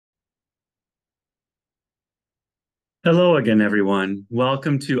Hello again, everyone.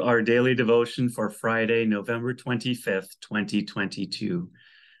 Welcome to our daily devotion for Friday, November 25th, 2022.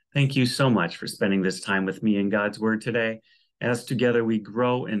 Thank you so much for spending this time with me in God's Word today, as together we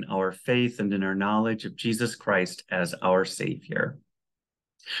grow in our faith and in our knowledge of Jesus Christ as our Savior.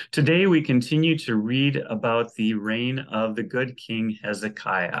 Today, we continue to read about the reign of the good King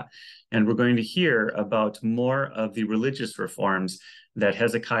Hezekiah, and we're going to hear about more of the religious reforms that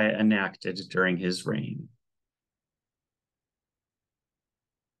Hezekiah enacted during his reign.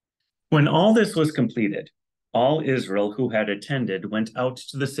 When all this was completed, all Israel who had attended went out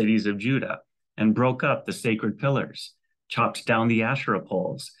to the cities of Judah and broke up the sacred pillars, chopped down the Asherah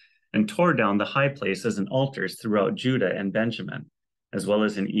poles, and tore down the high places and altars throughout Judah and Benjamin, as well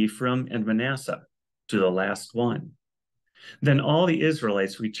as in Ephraim and Manasseh, to the last one. Then all the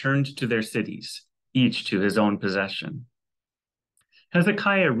Israelites returned to their cities, each to his own possession.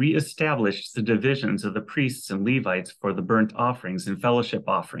 Hezekiah reestablished the divisions of the priests and Levites for the burnt offerings and fellowship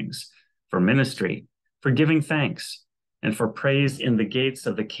offerings, for ministry, for giving thanks, and for praise in the gates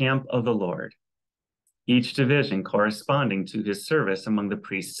of the camp of the Lord, each division corresponding to his service among the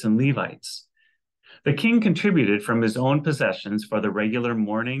priests and Levites. The king contributed from his own possessions for the regular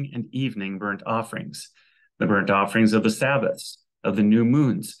morning and evening burnt offerings, the burnt offerings of the Sabbaths, of the new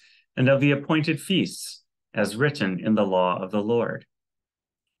moons, and of the appointed feasts, as written in the law of the Lord.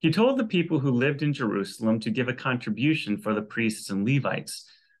 He told the people who lived in Jerusalem to give a contribution for the priests and Levites,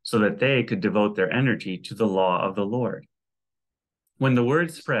 so that they could devote their energy to the law of the Lord. When the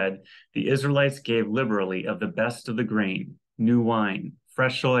word spread, the Israelites gave liberally of the best of the grain, new wine,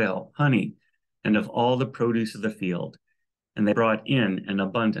 fresh oil, honey, and of all the produce of the field, and they brought in an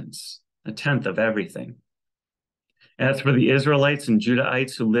abundance, a tenth of everything. As for the Israelites and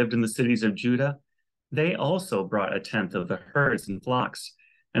Judahites who lived in the cities of Judah, they also brought a tenth of the herds and flocks,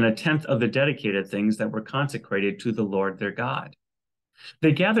 and a tenth of the dedicated things that were consecrated to the Lord their God.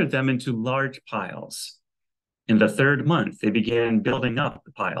 They gathered them into large piles. In the third month, they began building up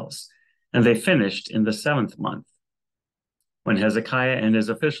the piles, and they finished in the seventh month. When Hezekiah and his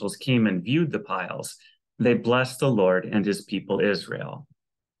officials came and viewed the piles, they blessed the Lord and his people Israel.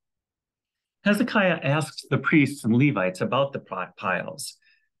 Hezekiah asked the priests and Levites about the piles.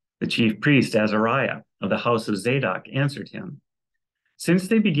 The chief priest Azariah of the house of Zadok answered him, "Since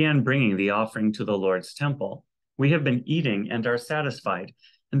they began bringing the offering to the Lord's temple, we have been eating and are satisfied,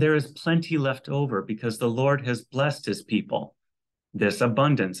 and there is plenty left over because the Lord has blessed his people. This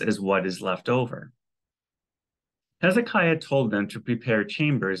abundance is what is left over." Hezekiah told them to prepare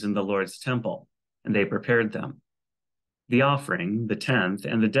chambers in the Lord's temple, and they prepared them. The offering, the tenth,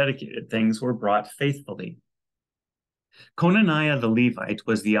 and the dedicated things were brought faithfully. Conaniah the Levite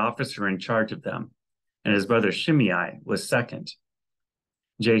was the officer in charge of them, and his brother Shimei was second.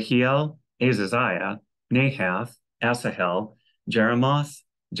 Jehiel, Azaziah, Nahath, Asahel, Jeremoth,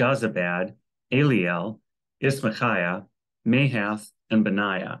 Jozabad, Eliel, Ismachiah, Mahath, and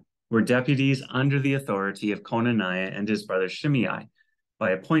Benaiah were deputies under the authority of Conaniah and his brother Shimei by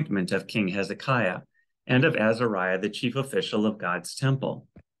appointment of King Hezekiah and of Azariah, the chief official of God's temple.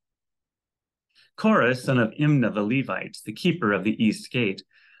 Korah, son of Imnah the Levite, the keeper of the east gate,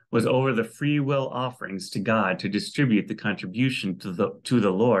 was over the free will offerings to God to distribute the contribution to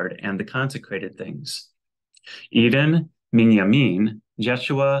the Lord and the consecrated things. Eden, Minyamin,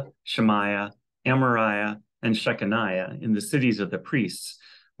 Jeshua, Shemaiah, Amariah, and Shechaniah in the cities of the priests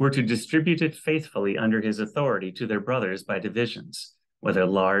were to distribute it faithfully under his authority to their brothers by divisions, whether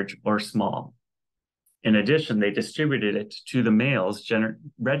large or small. In addition, they distributed it to the males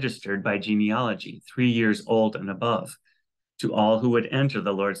registered by genealogy, 3 years old and above, to all who would enter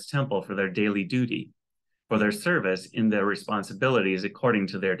the Lord's temple for their daily duty, for their service in their responsibilities according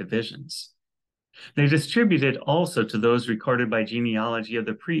to their divisions. They distributed also to those recorded by genealogy of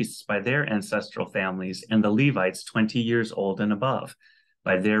the priests by their ancestral families and the Levites 20 years old and above,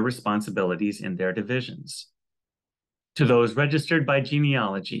 by their responsibilities in their divisions. To those registered by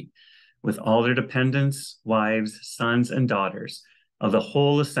genealogy, with all their dependents, wives, sons, and daughters of the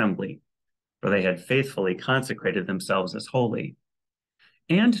whole assembly, for they had faithfully consecrated themselves as holy,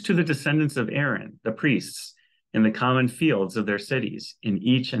 and to the descendants of Aaron, the priests, in the common fields of their cities, in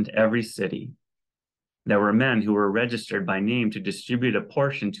each and every city. There were men who were registered by name to distribute a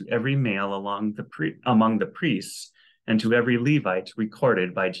portion to every male among the priests and to every Levite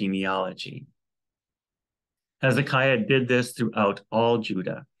recorded by genealogy. Hezekiah did this throughout all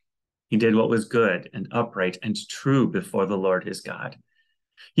Judah. He did what was good and upright and true before the Lord his God.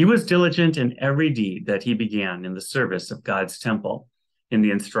 He was diligent in every deed that he began in the service of God's temple, in the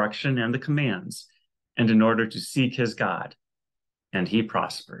instruction and the commands, and in order to seek his God, and he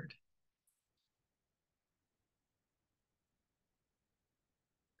prospered.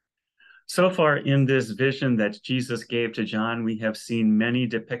 So far in this vision that Jesus gave to John, we have seen many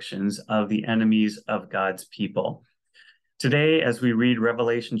depictions of the enemies of God's people. Today, as we read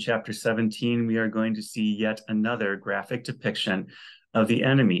Revelation chapter 17, we are going to see yet another graphic depiction of the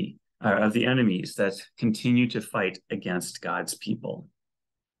enemies that continue to fight against God's people.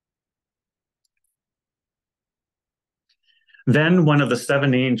 Then one of the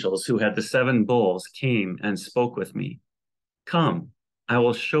seven angels who had the seven bowls came and spoke with me. Come, I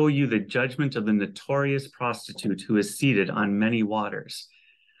will show you the judgment of the notorious prostitute who is seated on many waters.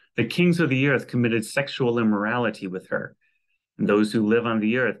 The kings of the earth committed sexual immorality with her, and those who live on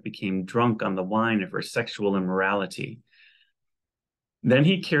the earth became drunk on the wine of her sexual immorality. Then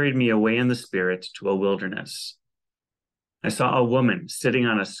he carried me away in the spirit to a wilderness. I saw a woman sitting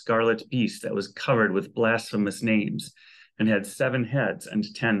on a scarlet beast that was covered with blasphemous names and had 7 heads and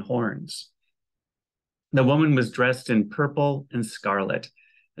 10 horns. The woman was dressed in purple and scarlet,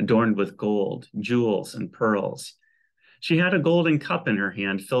 adorned with gold, jewels, and pearls. She had a golden cup in her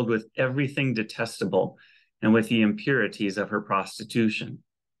hand filled with everything detestable and with the impurities of her prostitution.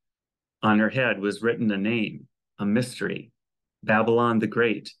 On her head was written a name, a mystery, Babylon the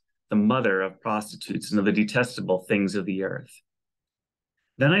Great, the mother of prostitutes and of the detestable things of the earth.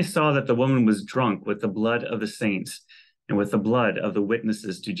 Then I saw that the woman was drunk with the blood of the saints and with the blood of the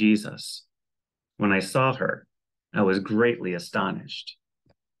witnesses to Jesus. When I saw her, I was greatly astonished.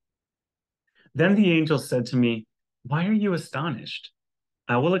 Then the angel said to me, "Why are you astonished?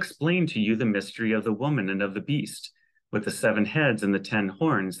 I will explain to you the mystery of the woman and of the beast, with the 7 heads and the 10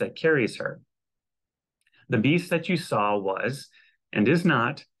 horns that carries her. The beast that you saw was, and is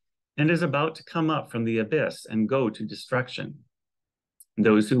not, and is about to come up from the abyss and go to destruction.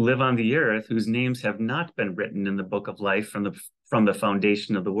 Those who live on the earth, whose names have not been written in the book of life from the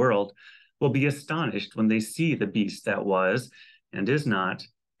foundation of the world, will be astonished when they see the beast that was, and is not,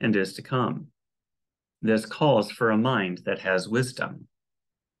 and is to come. This calls for a mind that has wisdom.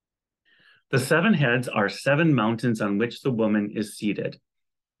 The 7 heads are 7 mountains on which the woman is seated.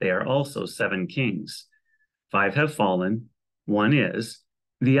 They are also 7 kings. 5 have fallen, 1 is,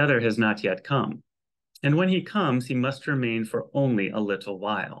 the other has not yet come. And when he comes, he must remain for only a little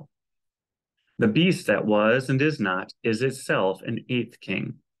while. The beast that was and is not is itself an 8th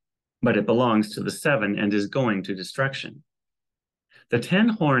king, but it belongs to the 7 and is going to destruction. The 10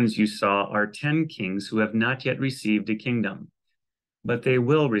 horns you saw are 10 kings who have not yet received a kingdom, but they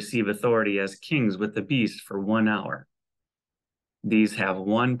will receive authority as kings with the beast for 1 hour. These have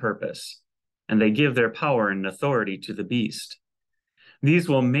one purpose, and they give their power and authority to the beast. These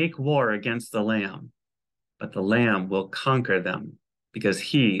will make war against the Lamb, but the Lamb will conquer them, because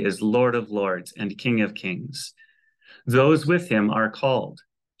he is Lord of lords and King of kings. Those with him are called,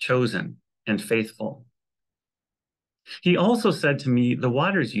 chosen, and faithful. He also said to me, the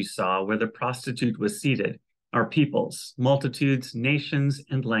waters you saw where the prostitute was seated are peoples, multitudes, nations,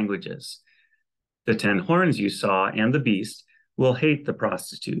 and languages. The 10 horns you saw and the beast will hate the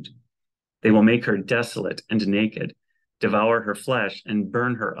prostitute. They will make her desolate and naked, devour her flesh, and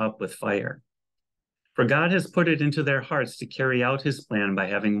burn her up with fire. For God has put it into their hearts to carry out his plan by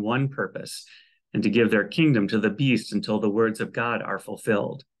having one purpose, and to give their kingdom to the beast until the words of God are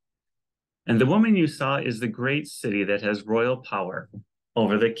fulfilled. And the woman you saw is the great city that has royal power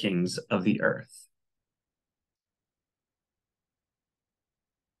over the kings of the earth."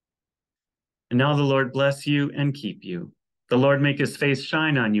 And now the Lord bless you and keep you. The Lord make his face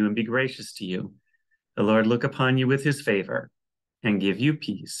shine on you and be gracious to you. The Lord look upon you with his favor and give you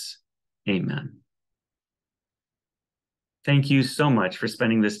peace. Amen. Thank you so much for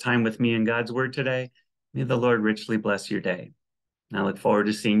spending this time with me in God's word today. May the Lord richly bless your day. I look forward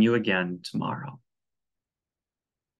to seeing you again tomorrow.